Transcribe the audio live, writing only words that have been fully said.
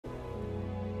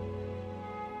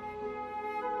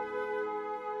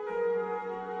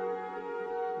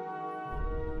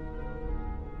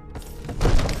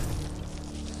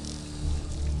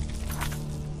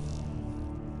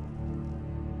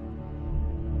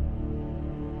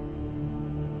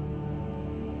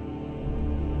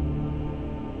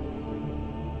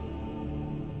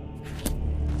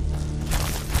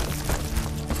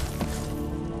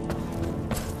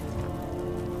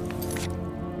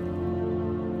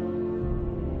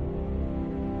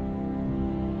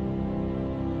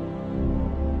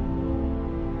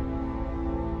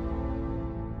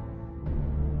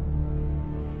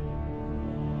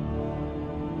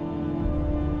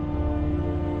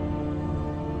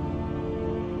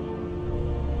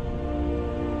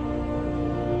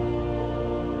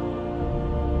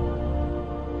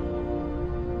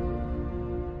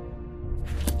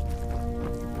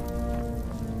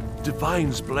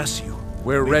divines bless you.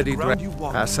 We're May ready, the ground you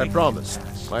walk as I make you promised.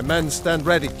 pass. My men stand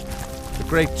ready. The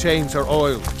great chains are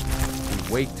oiled.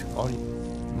 We wait on you.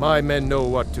 My men know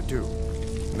what to do.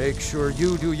 Make sure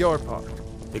you do your part.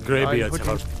 The greybeards I'm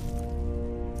have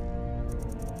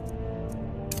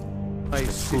I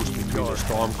truce see between the your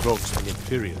Stormcloaks and the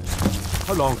Imperials.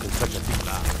 How long can such a thing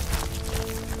last?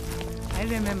 I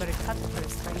remember a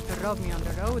cutpurse trying to rob me on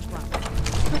the road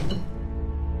once.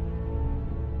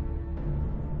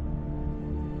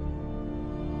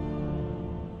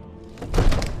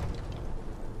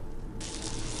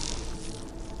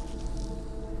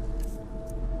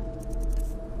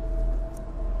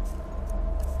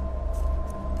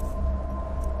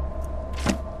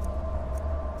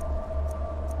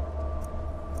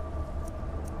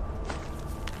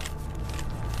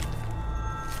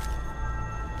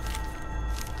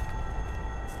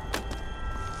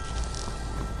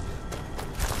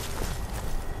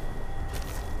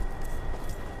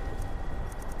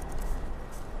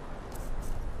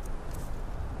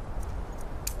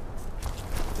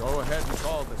 Go ahead and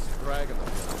call this dragon.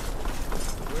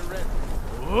 We're ready.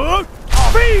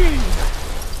 Odahviing!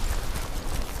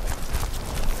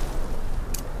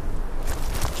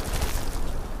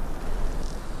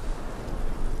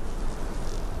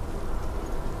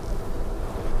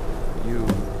 You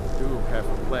do have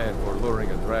a plan for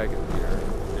luring a dragon here,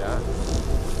 yeah?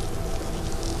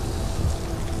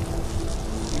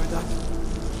 Hear that?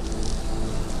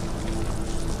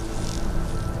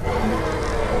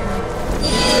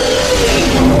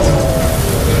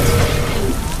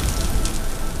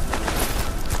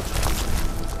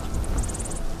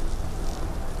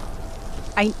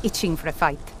 I'm itching for a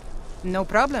fight. No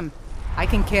problem. I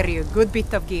can carry a good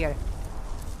bit of gear.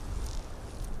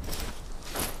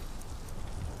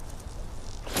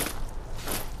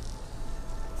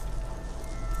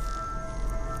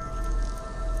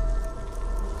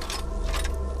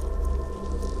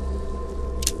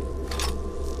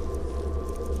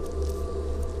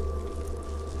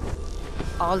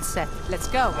 All set. Let's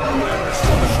go.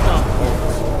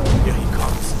 Here he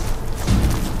comes.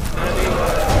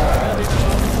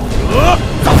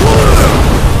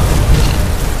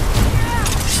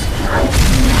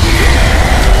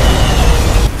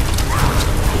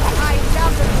 I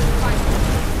love the fight.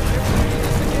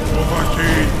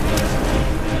 Odahviing!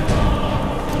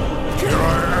 Here I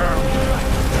am!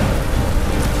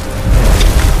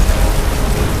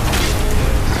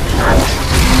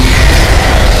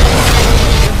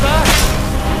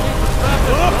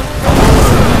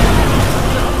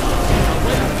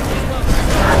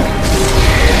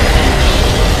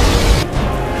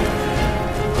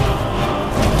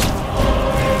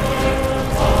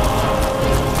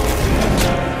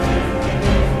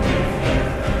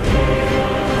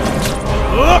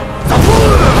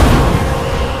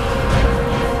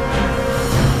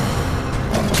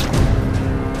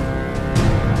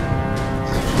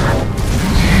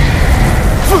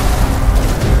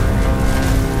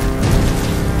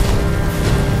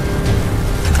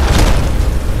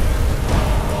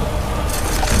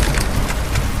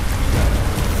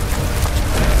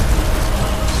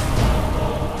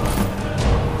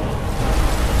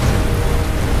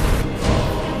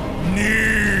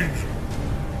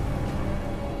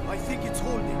 I think it's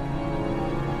holding.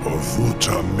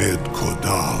 Ovuta med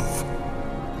Kodav,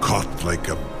 caught like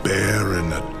a bear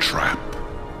in a trap.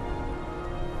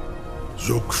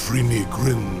 Zokfrini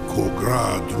grin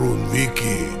Kogra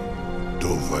Drunviki,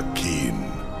 Dovakin.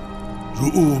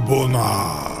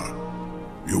 Zuubonar,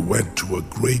 you went to a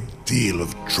great deal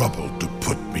of trouble to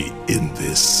put me in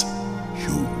this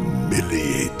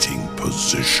humiliating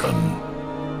position.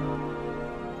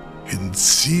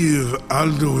 Hinsir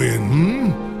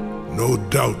Alduin, No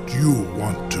doubt you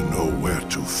want to know where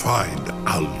to find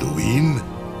Alduin.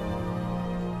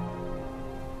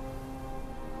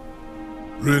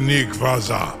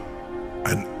 Renikvaza,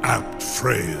 an apt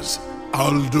phrase.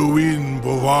 Alduin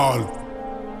Boval.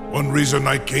 One reason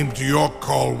I came to your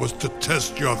call was to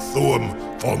test your Thuum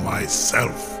for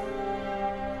myself.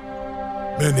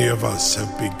 Many of us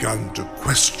have begun to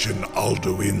question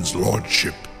Alduin's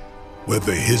lordship,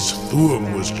 whether his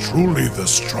Thuum was truly the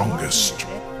strongest.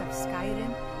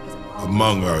 Skyrim is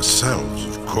Among ourselves,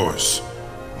 of course.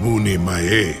 Muni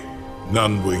Mae,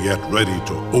 none were yet ready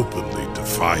to openly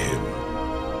defy him.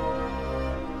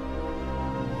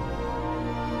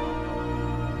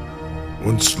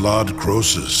 Once Lord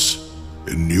Croesus,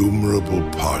 innumerable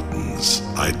pardons,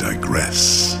 I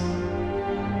digress.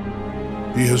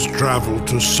 He has traveled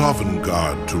to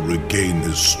Sovngarde to regain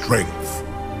his strength,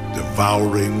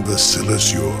 devouring the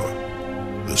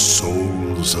Silesure, the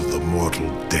souls of the mortal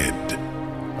dead,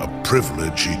 a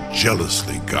privilege he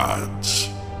jealously guards.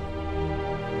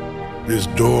 His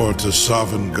door to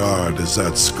Sovngarde is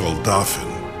at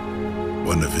Skuldafn,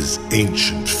 one of his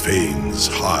ancient fanes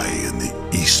high in the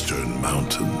eastern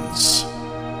mountains.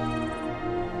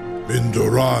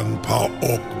 Minduran pa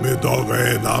ok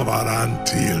midove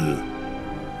navarantil.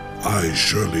 I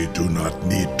surely do not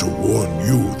need to warn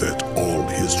you that all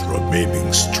his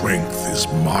remaining strength is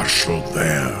marshaled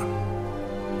there.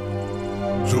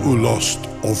 Zuulost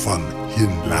ofan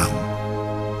hinlan.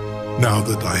 Now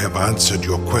that I have answered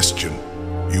your question,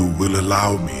 you will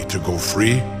allow me to go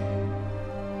free?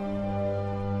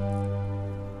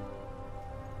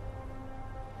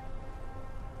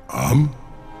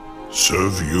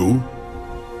 Serve you?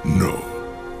 No.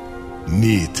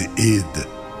 Need id.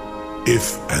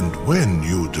 If and when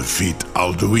you defeat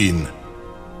Alduin,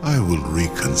 I will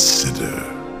reconsider.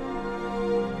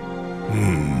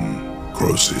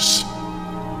 Croesus.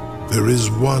 There is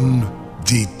one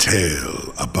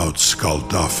detail about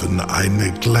Skuldafn I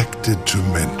neglected to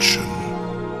mention.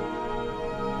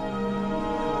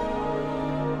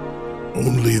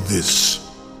 Only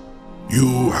this.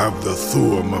 You have the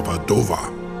Thuum of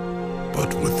Adova,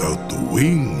 but without the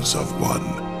wings of one,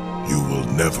 you will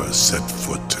never set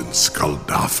foot in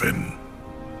Skuldafn.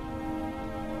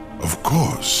 Of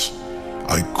course,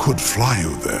 I could fly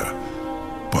you there,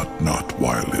 but not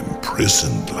while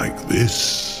imprisoned like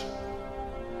this.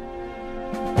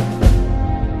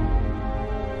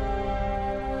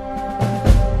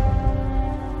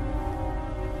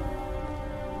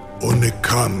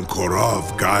 Onikan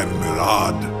Korav Gaim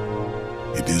Mirad.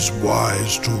 It is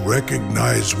wise to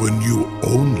recognize when you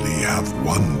only have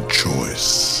one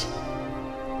choice.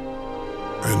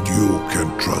 And you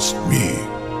can trust me.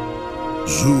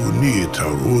 Zuni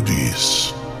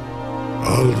Tarudis.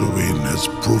 Alduin has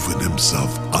proven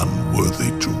himself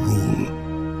unworthy to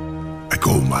rule. I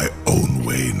go my own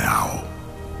way now.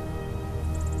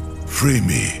 Free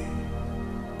me,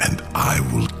 and I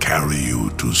will carry you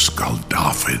to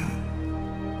Skuldafn.